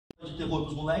terror para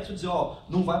os moleques e dizer, ó,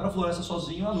 não vai para a floresta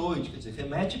sozinho à noite. Quer dizer,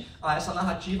 remete a essa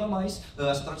narrativa mais,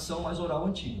 essa tradição mais oral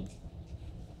antiga.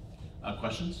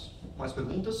 Questions? Mais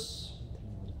perguntas?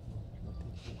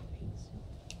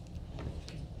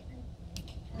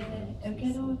 Eu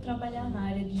quero trabalhar na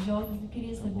área de jogos e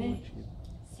queria saber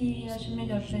se acho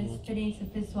melhor para a experiência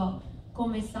pessoal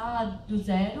começar do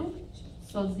zero,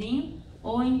 sozinho,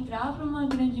 ou entrar para uma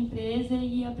grande empresa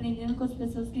e ir aprendendo com as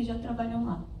pessoas que já trabalham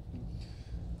lá.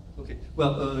 Okay.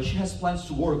 Well, she has plans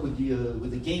to work with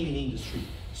the gaming industry.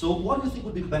 So, what do you think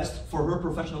would be best for her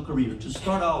professional career? To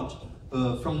start out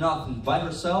from nothing by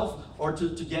herself, or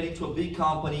to get into a big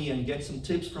company and get some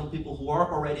tips from people who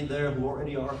are already there, who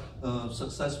already are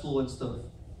successful and stuff?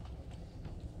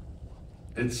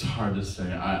 It's hard to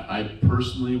say. I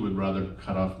personally would rather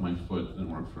cut off my foot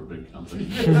than work for a big company.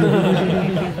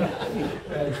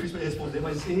 É difícil responder,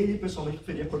 mas ele pessoalmente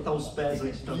preferia cortar os pés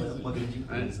antes de trabalhar numa grande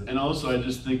empresa. And also, I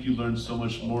just think you learn so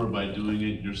much more by doing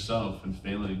it yourself and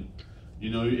failing. You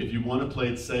know, if you want to play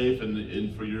it safe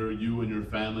and for you and your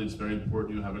family, it's very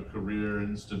important you have a career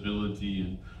and stability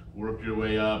and work your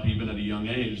way up even at a young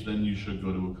age, then you should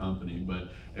go to a company. But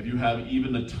if you have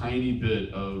even a tiny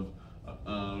bit of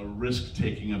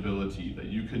risk-taking ability that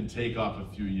you can take off a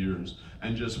few years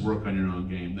and just work on your own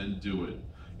game, then do it.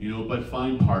 You know, but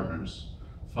find partners.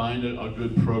 Find a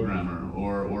good programmer,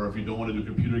 or if you don't want to do a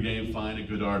computer game, find a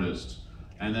good artist,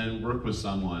 and then work with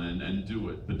someone and do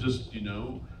it. But just, you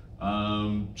know,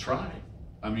 try.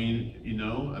 I mean, you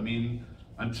know,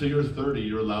 until you're 30,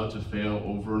 you're allowed to fail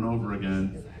over and over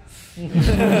again.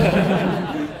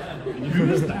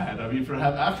 Use that. I mean,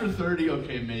 after 30,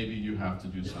 okay, maybe you have to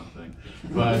do something.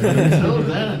 But until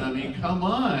then, I mean, come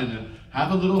on.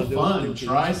 Have a little fun.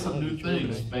 Try some new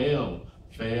things. Fail,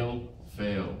 fail,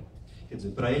 fail. Quer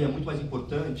dizer, para ele é muito mais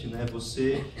importante, né,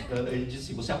 ele diz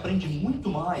assim, você aprende muito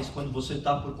mais quando você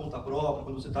está por conta própria,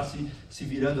 quando você está se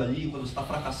virando ali, quando você está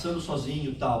fracassando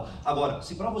sozinho e tal. Agora,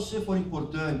 se para você for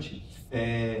importante,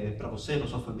 para você, para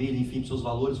sua família, enfim, para seus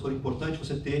valores, for importante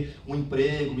você ter um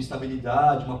emprego, uma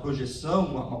estabilidade, uma projeção,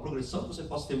 uma progressão que você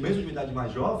possa ter mesmo de idade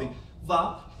mais jovem,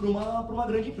 vá para uma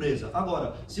grande empresa.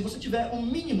 Agora, se você tiver um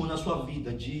mínimo na sua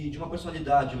vida de uma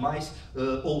personalidade mais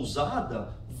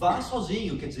ousada, vá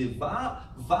sozinho, quer dizer, vá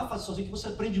fazer sozinho, que você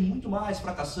aprende muito mais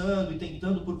fracassando e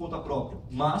tentando por conta própria.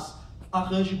 Mas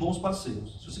arranje bons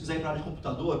parceiros. Se você quiser ir para a área de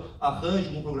computador, arranje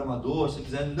um bom programador. Se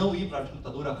quiser não ir para a área de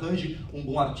computador, arranje um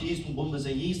bom artista, um bom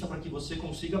desenhista para que você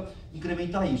consiga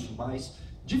incrementar isso. Mas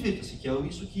divirta-se, que é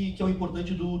isso que é o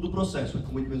importante do processo.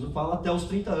 Como ele mesmo fala, até os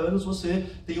 30 anos você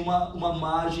tem uma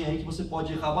margem aí que você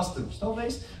pode errar bastante.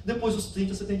 Talvez depois dos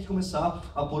 30 você tenha que começar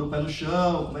a pôr o pé no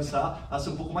chão, começar a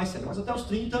ser um pouco mais sério. Mas até os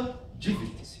 30,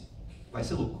 divirta-se. Vai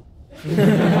ser louco.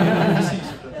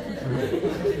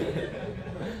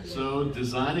 So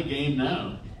design a game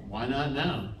now. Why not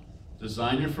now?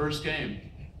 Design your first game.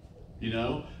 You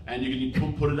know, and you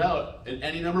can put it out in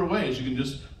any number of ways. You can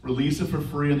just release it for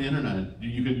free on the internet.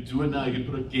 You can do it now. You can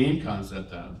put a game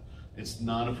concept out. It's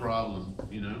not a problem,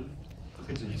 you know.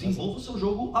 Quer dizer, desenvolva o seu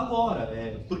jogo agora.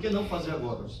 Por que não fazer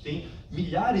agora? Você tem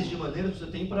milhares de maneiras que você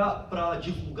tem para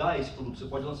divulgar esse produto. Você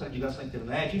pode lançar de graça na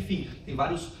internet, enfim, tem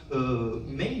vários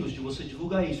meios de você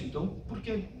divulgar isso. Então, por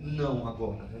que não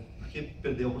agora? Né? Por que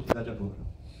perder a oportunidade agora?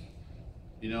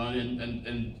 You know,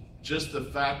 and just the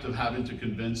fact of having to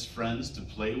convince friends to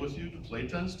play with you, to play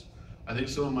test, I think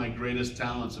some of my greatest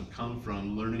talents have come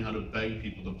from learning how to beg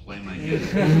people to play my game.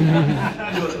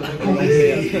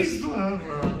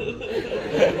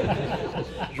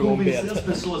 Convencer as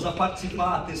pessoas a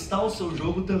participar, a testar o seu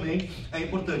jogo também é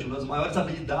importante. Uma das maiores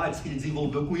habilidades que ele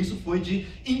desenvolveu com isso foi de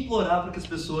implorar para que as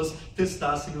pessoas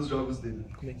testassem os jogos dele.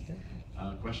 Como é que é?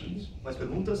 Questions? Mais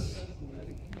perguntas?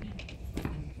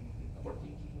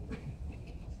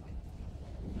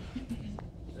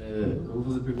 Eu vou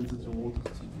fazer perguntas de um outro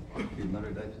tipo, porque na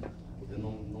verdade eu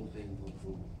não venho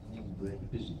do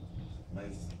RPG,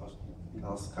 mas acho que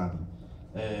elas cabem.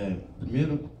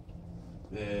 Primeiro,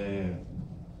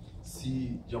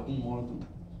 se de algum modo,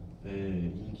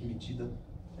 em que medida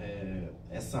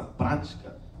essa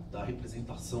prática da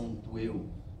representação do eu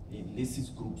nesses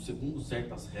grupos, segundo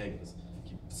certas regras,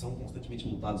 que são constantemente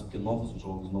mudadas porque novos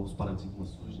jogos, novos paradigmas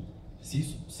surgem, se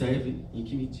isso serve, em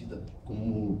que medida,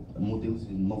 como modelos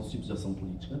de novos tipos de ação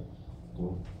política,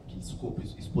 que escopo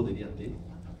isso poderia ter.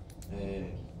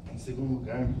 Em segundo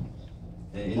lugar,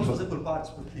 Posso fazer por partes?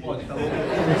 Porque pode.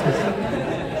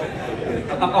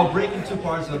 I'll break in two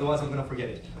parts, otherwise I'm going to forget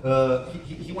it.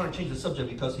 He wants to change the subject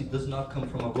because he does not come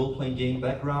from a role-playing game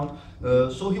background.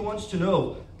 So he wants to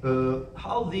know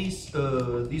how this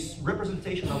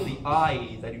representation of the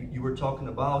I that you were talking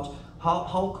about,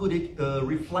 how could it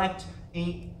reflect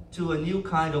into a new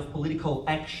kind of political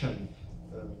action?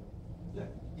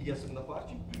 E a segunda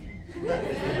parte?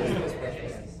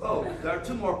 Oh, there are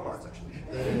two more parts actually.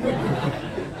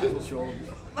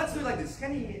 Let's do it like this.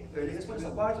 Can he respond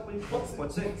essa parte?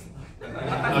 Pode ser?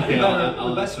 Okay,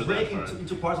 Let's break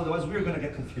into parts, otherwise we're going to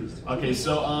get confused. Okay,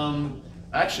 so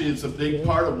actually it's a big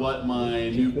part of what my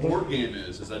new board game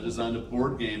is I designed a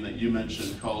board game that you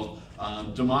mentioned called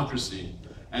Democracy.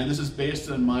 And this is based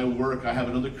on my work. I have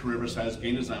another career besides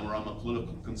game design where I'm a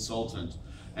political consultant.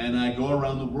 And I go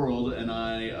around the world and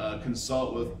I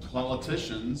consult with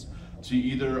politicians to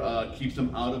either keep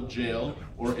them out of jail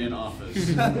or in office.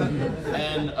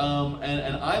 and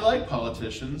I like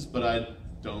politicians, but I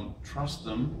don't trust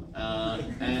them.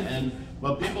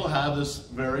 But people have this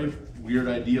very weird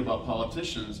idea about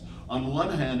politicians. On one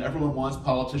hand, everyone wants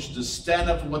politicians to stand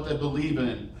up for what they believe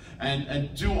in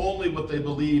and do only what they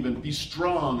believe and be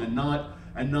strong and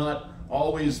not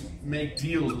always make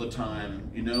deals all the time,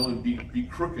 you know, and be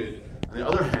crooked. On the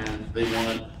other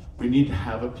hand, we need to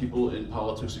have people in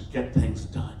politics who get things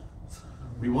done.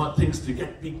 We want things to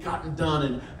be gotten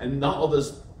done and not all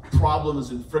this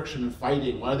problems and friction and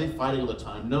fighting. Why are they fighting all the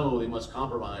time? No, they must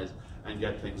compromise and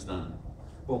get things done.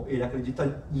 Bom, ele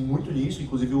acredita muito nisso,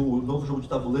 inclusive o novo jogo de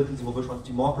tabuleiro que ele desenvolveu chamado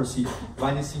Democracy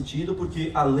vai nesse sentido,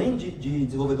 porque além de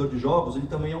desenvolvedor de jogos, ele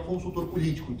também é um consultor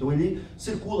político. Então ele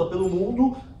circula pelo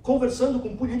mundo conversando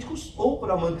com políticos ou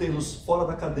para mantê-los fora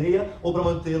da cadeia ou para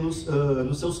mantê-los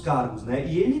nos seus cargos, né?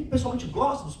 E ele pessoalmente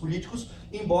gosta dos políticos,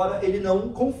 embora ele não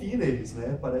confie neles,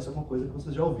 né? Parece alguma coisa que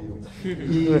vocês já ouviram.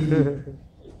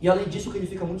 E além disso, o que ele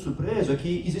fica muito surpreso é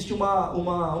que existe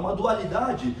uma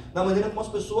dualidade na maneira como as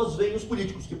pessoas veem os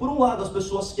políticos. Que por um lado as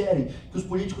pessoas querem que os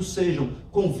políticos sejam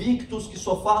convictos, que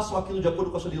só façam aquilo de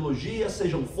acordo com a sua ideologia,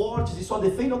 sejam fortes e só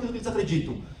defendam aquilo que eles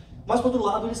acreditam. Mas por outro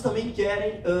lado, eles também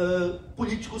querem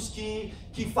políticos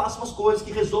que façam as coisas,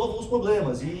 que resolvam os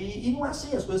problemas. E não é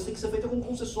assim, as coisas têm que ser feitas com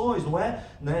concessões, não é?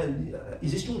 Né?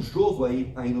 Existe um jogo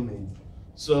aí no meio.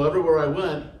 So everywhere I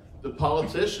went, the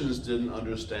politicians didn't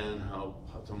understand how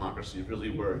democracy really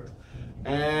worked.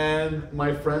 And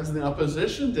my friends in the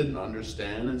opposition didn't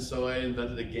understand, and so I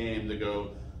invented a game to go,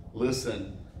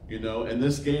 listen, you know, in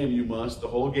this game the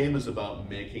whole game is about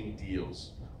making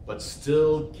deals, but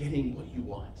still getting what you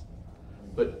want.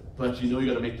 But you know, you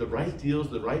gotta make the right deals,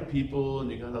 the right people, and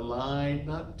you gotta lie,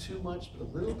 not too much, but a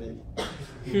little bit.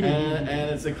 and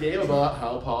it's a game about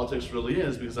how politics really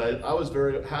is, because I was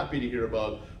very happy to hear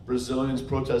about Brazilians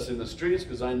protesting in the streets,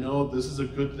 because I know this is a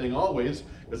good thing always,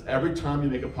 because every time you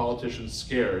make a politician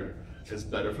scared, it's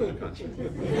better for the country.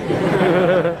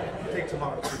 Take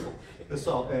tomorrow, people.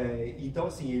 Pessoal, então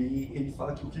assim, ele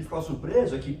fala que o que ele ficava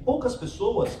surpreso é que poucas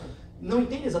pessoas não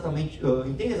entendem exatamente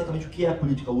o que é a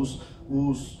política. Os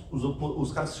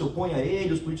caras que se opõem a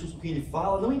ele, os políticos com quem ele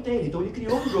fala, não entendem. Então ele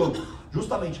criou um jogo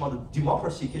justamente chamado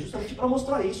Democracy, que é justamente para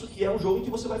mostrar isso, que é um jogo em que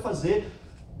você vai fazer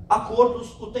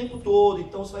acordos o tempo todo.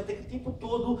 Então você vai ter que o tempo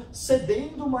todo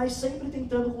cedendo, mas sempre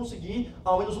tentando conseguir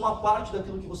ao menos uma parte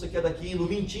daquilo que você quer daquilo,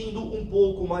 mentindo um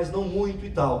pouco, mas não muito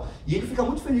e tal. E ele fica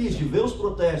muito feliz de ver os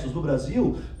protestos no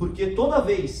Brasil, porque toda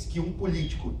vez que um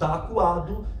político está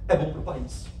acuado, é bom para o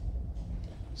país.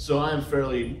 So I'm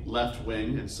fairly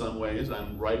left-wing in some ways.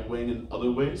 I'm right-wing in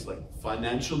other ways. Like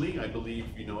financially, I believe,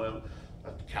 you know,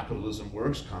 capitalism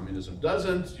works, communism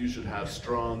doesn't. You should have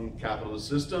strong capitalist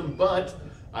system, but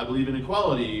I believe in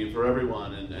equality for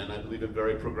everyone, and I believe in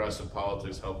very progressive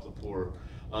politics, help the poor.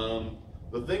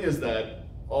 The thing is that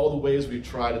all the ways we've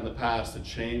tried in the past to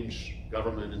change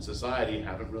government and society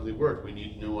haven't really worked. We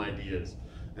need new ideas.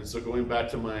 And so going back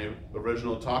to my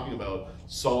original talking about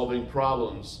solving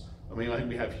problems, I mean, I think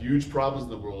we have huge problems in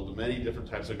the world. Many different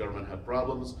types of government have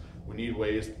problems. We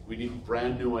need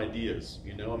brand new ideas,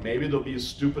 you know, and maybe they'll be as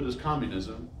stupid as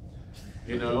communism,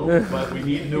 you know, but we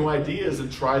need new ideas and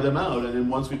try them out. And then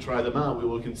once we try them out,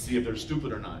 we can see if they're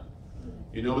stupid or not.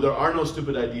 You know, there are no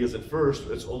stupid ideas at first.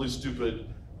 It's only stupid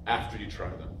after you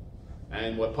try them.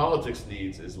 And what politics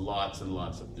needs is lots and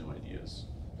lots of new ideas.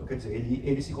 Então, quer dizer,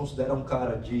 ele se considera um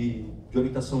cara de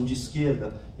orientação de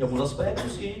esquerda em alguns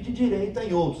aspectos e de direita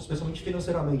em outros, especialmente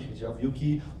financeiramente. Ele já viu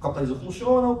que o capitalismo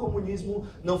funciona, o comunismo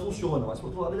não funciona, mas por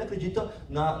outro lado ele acredita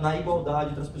na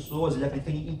igualdade entre as pessoas, ele acredita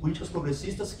em políticas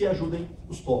progressistas que ajudem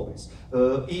os pobres.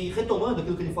 E retomando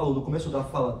aquilo que ele falou no começo da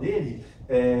fala dele,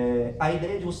 a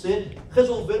ideia de você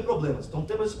resolver problemas. Então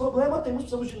temos esse problema,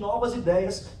 precisamos de novas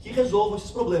ideias que resolvam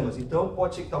esses problemas. Então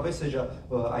pode ser que talvez seja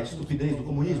a estupidez do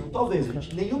comunismo, talvez.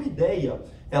 Nenhuma ideia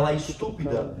ela é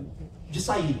estúpida de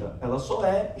saída, ela só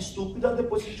é estúpida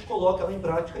depois que a gente coloca ela em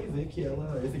prática e vê que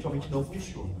ela efetivamente não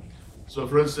funciona. So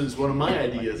for instance, one of my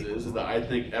ideas is that I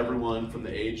think everyone from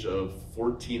the age of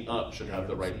 14 up should have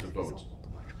the right to vote.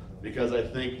 Because I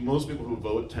think most people who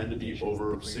vote tend to be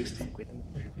over 60,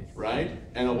 right?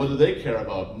 And what do they care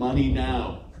about? Money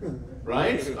now,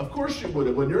 right? Of course you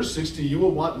would. When you're 60, you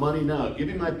will want money now. Give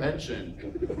me my pension.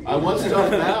 I want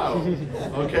stuff now,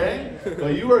 okay?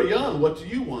 But you are young. What do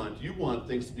you want? You want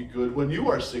things to be good when you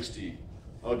are 60,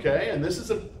 okay? And this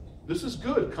is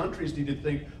good. Countries need to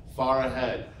think far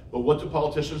ahead. But what do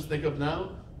politicians think of now?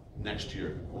 Next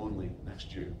year, only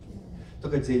next year. Então,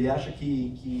 quer dizer, ele acha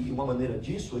que uma maneira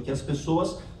disso é que as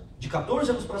pessoas de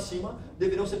 14 anos para cima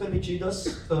deveriam ser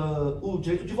permitidas o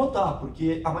direito de votar,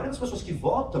 porque a maioria das pessoas que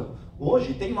votam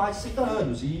hoje tem mais de 60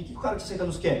 anos. E o que o cara de 60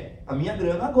 anos quer? A minha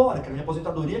grana agora, quer a minha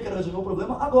aposentadoria, quer resolver o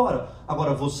problema agora.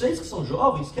 Agora, vocês que são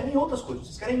jovens querem outras coisas,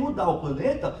 vocês querem mudar o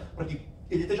planeta para que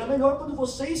ele esteja melhor quando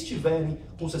vocês estiverem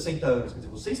com 60 anos. Quer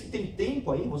dizer, vocês que têm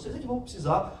tempo aí, vocês é que vão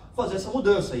precisar fazer essa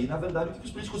mudança. E, na verdade, o que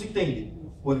os políticos entendem?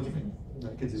 O ano que vem.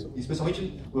 Quer dizer,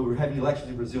 especialmente, we're having elections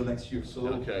in Brazil next year, so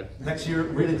next year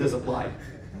really does apply.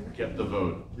 Get the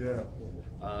vote. Yeah.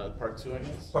 Part 2, I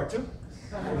guess? Part 2?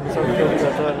 Não sabe o que é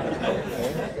obrigatório.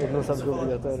 Ele não sabe o que é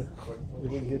obrigatório.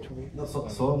 Não,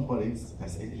 só um parênteses.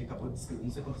 Ele acabou de descrever, não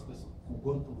sei quantas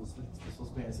pessoas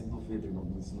conhecem do Weber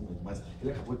no ensino médio, mas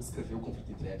ele acabou de descrever o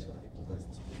conflito entre ética da República, a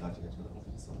responsabilidade e ética da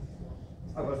competição.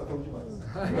 Agora está falando demais.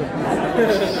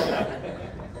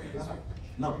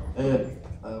 Não,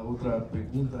 a outra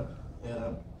pergunta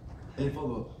era, ele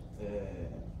falou,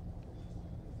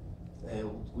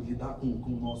 o lidar com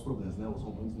novos problemas, né? Os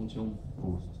romanos não tinham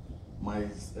postos,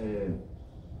 mas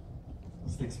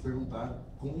você tem que se perguntar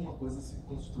como uma coisa se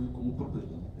constitui como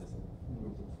problema,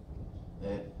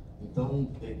 né? Então,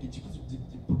 que tipo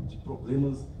de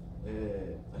problemas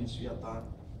a gente devia estar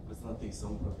prestando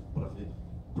atenção para ver,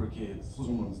 porque se os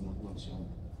humanos não tinham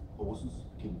poços,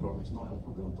 que provavelmente não é um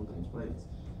problema tão grande para eles.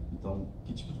 Então,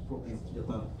 que tipo de problema a gente devia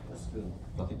estar buscando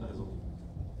para tentar resolver?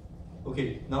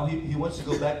 Okay, now he wants to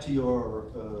go back to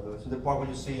your to the part when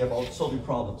you say about solving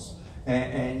problems,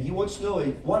 and he wants to know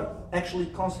what actually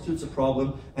constitutes a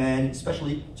problem, and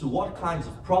especially to what kinds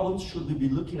of problems should we be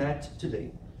looking at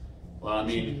today. Well, I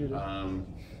mean,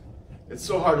 it's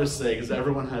so hard to say because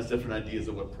everyone has different ideas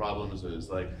of what problems is.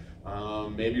 Like,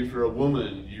 maybe if you're a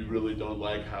woman, you really don't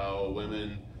like how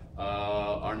women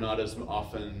are not as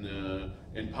often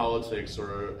in politics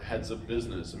or heads of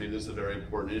business. I mean, this is a very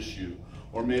important issue.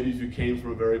 Or maybe if you came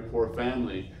from a very poor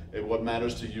family, what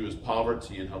matters to you is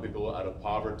poverty and helping people out of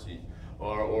poverty.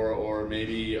 Or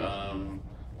maybe,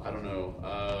 I don't know,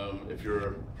 if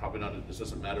you're probably not, this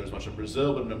doesn't matter as much in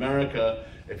Brazil, but in America,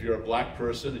 if you're a black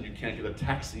person and you can't get a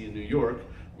taxi in New York,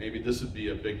 maybe this would be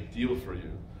a big deal for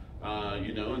you.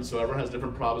 You know, and so everyone has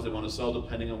different problems they want to solve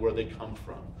depending on where they come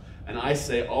from. And I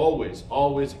say always,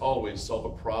 always, always solve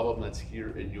a problem that's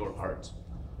here in your heart.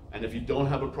 And if you don't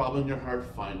have a problem in your heart,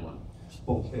 find one.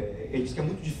 Bom, ele diz que é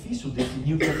muito difícil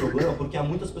definir o que é problema porque há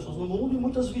muitas pessoas no mundo e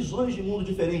muitas visões de mundo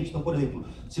diferentes. Então, por exemplo,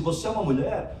 se você é uma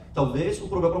mulher, talvez o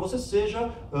problema para você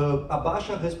seja a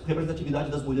baixa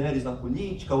representatividade das mulheres na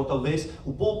política, ou talvez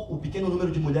o pequeno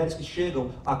número de mulheres que chegam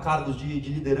a cargos de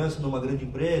liderança numa grande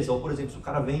empresa, ou, por exemplo, se o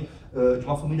cara vem de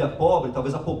uma família pobre,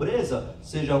 talvez a pobreza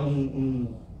seja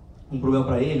um problema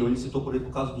para ele, ou ele citou por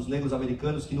causa dos negros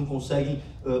americanos que não conseguem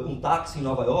um táxi em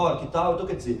Nova York e tal. Então,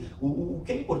 quer dizer, o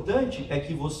que é importante é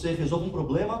que você resolva um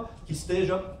problema que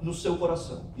esteja no seu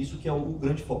coração. Isso que é o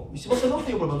grande foco. E se você não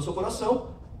tem um problema no seu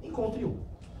coração, encontre um.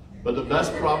 But the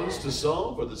best problems to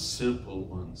solve are the simple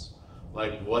ones.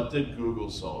 Like, what did Google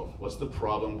solve? What's the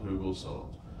problem Google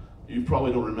solved? You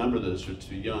probably don't remember this, you're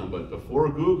too young, but before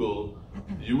Google,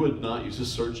 you would not use a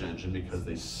search engine because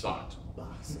they sucked.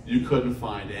 You couldn't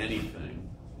find anything.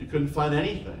 You couldn't find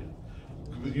anything.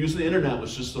 Using the internet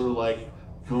was just sort of like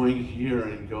going here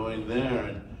and going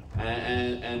there,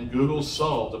 and Google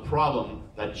solved a problem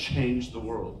that changed the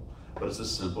world. But it's a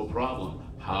simple problem.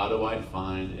 How do I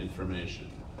find information?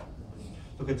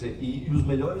 Então, quer dizer,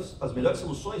 as melhores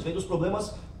soluções vêm dos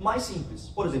problemas mais simples.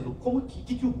 Por exemplo, o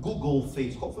que o Google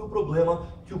fez? Qual foi o problema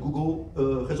que o Google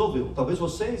resolveu? Talvez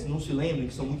vocês não se lembrem,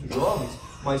 que são muito jovens,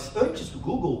 mas antes do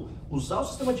Google, usar o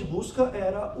sistema de busca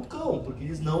era o cão, porque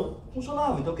eles não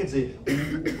funcionavam. Então, quer dizer,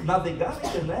 navegar na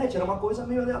internet era uma coisa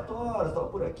meio aleatória, estava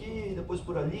por aqui, depois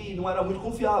por ali, não era muito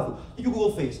confiável. O que o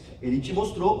Google fez? Ele te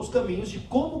mostrou os caminhos de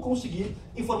como conseguir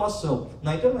informação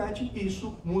na internet, e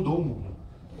isso mudou o mundo.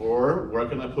 Or, where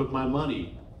can I put my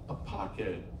money? A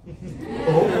pocket.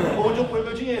 Ou onde eu ponho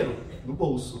meu dinheiro? No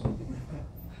bolso.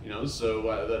 You know, so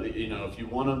you know, if you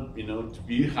want to, you know, to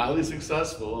be highly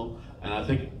successful, and I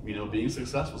think, you know, being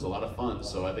successful is a lot of fun.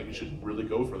 So I think you should really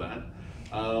go for that.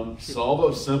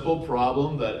 Solve a simple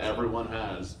problem that everyone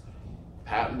has.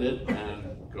 Patent it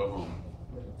and go home.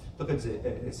 Então, quer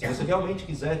dizer, se você realmente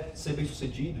quiser ser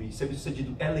bem-sucedido, e ser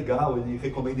bem-sucedido é legal, ele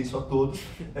recomenda isso a todos,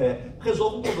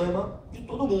 resolva um problema de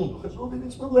todo mundo. Resolvendo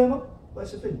esse problema, vai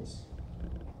ser feliz.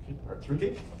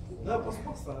 Ok? Não, eu posso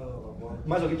passar agora.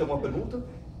 Mais alguém tem alguma pergunta?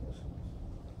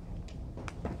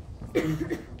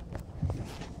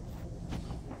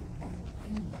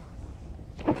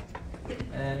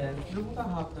 Pergunta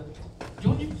rápida. De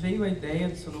onde veio a ideia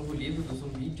do seu novo livro, do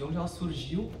zumbi? De onde ela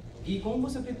surgiu? E como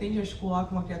você pretende articular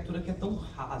com uma criatura que é tão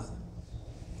rasa?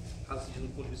 Rasa do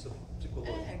ponto de vista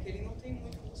psicológico. Que ele não tem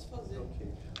muito o que fazer.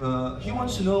 He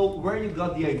wants to know where you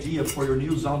got the idea for your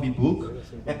new zombie book,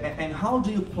 and how do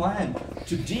you plan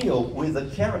to deal with the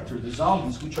character, the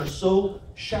zombies, which are so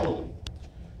shallow.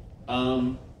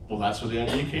 Well, that's where the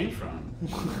idea came from.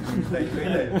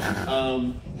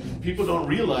 People don't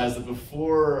realize that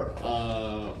before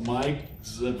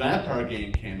Mike's vampire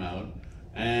game came out,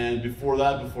 and before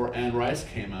that, before Anne Rice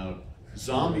came out,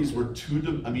 zombies were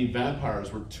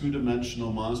vampires were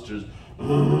two-dimensional monsters.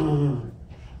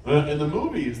 In the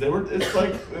movies, they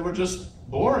were just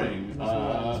boring.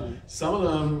 Some of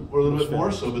them were a little bit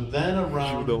more so, but then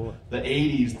around the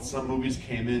 80s, some movies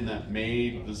came in that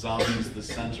made the zombies the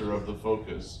center of the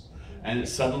focus. And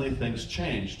suddenly things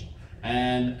changed.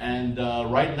 And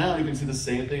right now you can see the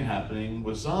same thing happening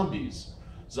with zombies.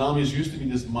 Zombies used to be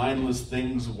these mindless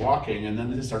things walking, and then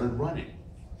they started running.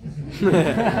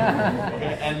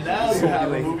 Okay? And now you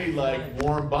have a movie like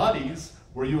Warm Bodies,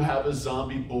 where you have a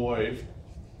zombie boy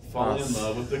falling in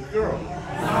love with a girl.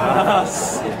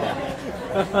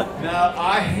 Now,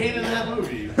 I hated that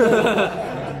movie.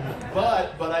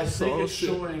 But I think it's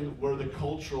showing where the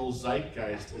cultural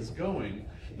zeitgeist is going.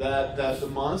 That the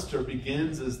monster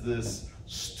begins as this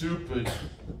stupid,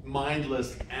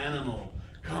 mindless animal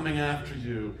coming after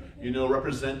you,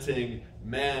 representing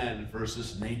man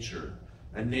versus nature.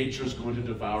 And nature's going to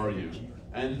devour you.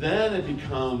 And then it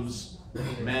becomes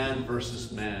man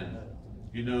versus man.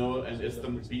 And it's the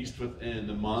beast within,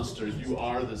 the monster. You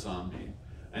are the zombie.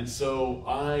 And so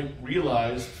I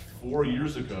realized 4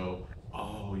 years ago,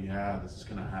 oh yeah, this is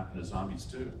gonna happen to zombies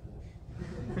too.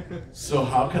 So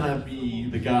how can I be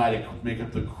the guy to make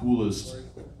up the coolest,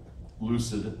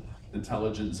 lucid,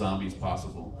 intelligent zombies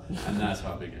possible? And that's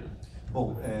how it began.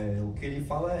 Bom, o que ele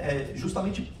fala é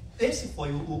justamente esse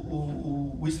foi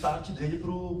o start dele para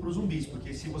os zumbis,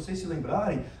 porque se vocês se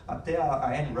lembrarem, até a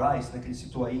Anne Rice, né, que ele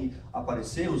citou aí,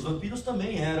 apareceu, os vampiros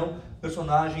também eram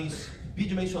personagens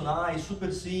bidimensionais,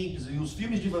 super simples, e os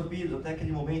filmes de vampiros até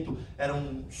aquele momento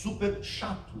eram super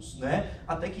chatos, né?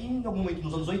 Até que em algum momento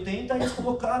nos anos 80 eles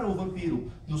colocaram o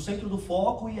vampiro no centro do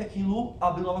foco e aquilo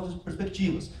abriu novas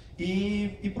perspectivas.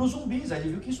 E para os zumbis, ele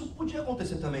viu que isso podia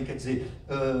acontecer também, quer dizer,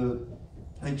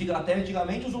 até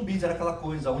antigamente os zumbis era aquela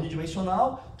coisa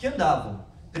unidimensional que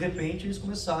andavam. De repente eles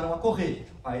começaram a correr.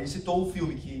 Aí ele citou o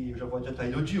filme que eu já vou adiantar,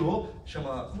 ele odiou,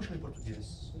 como chama em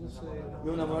português?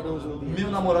 Meu namorado é um zumbi. Meu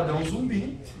namorado é um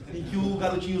zumbi, em que o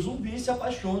garotinho zumbi se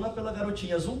apaixona pela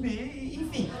garotinha zumbi,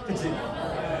 enfim, quer dizer...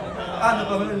 não,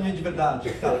 pelo menos é de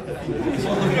verdade. Tá,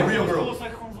 enfim, Real Girl.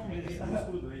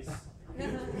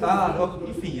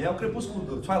 Enfim, é o crepúsculo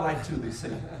do Twilight 2, isso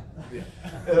aí.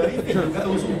 Enfim,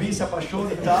 o zumbi se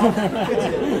apaixona e tal. Quer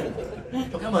dizer, de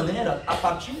qualquer maneira, a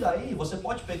partir daí você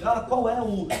pode pegar qual é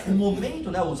o momento,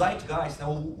 né, o zeitgeist, né,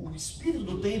 o espírito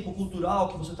do tempo cultural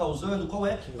que você está usando, qual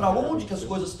é, para onde que as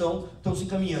coisas estão se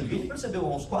encaminhando. E ele percebeu há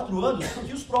uns 4 anos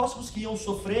que os próximos que iam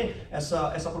sofrer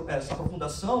essa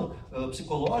aprofundação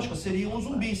psicológica seriam os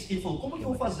zumbis. E ele falou, como que eu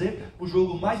vou fazer o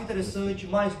jogo mais interessante,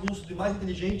 mais lúcido e mais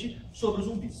inteligente sobre os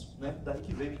zumbis? Né? Daí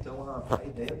que veio então a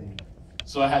ideia dele.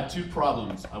 So I had 2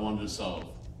 problems I wanted to solve.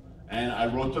 And I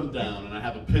wrote them down, and I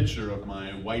have a picture of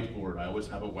my whiteboard. I always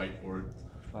have a whiteboard.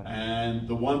 And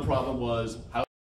the one problem was, how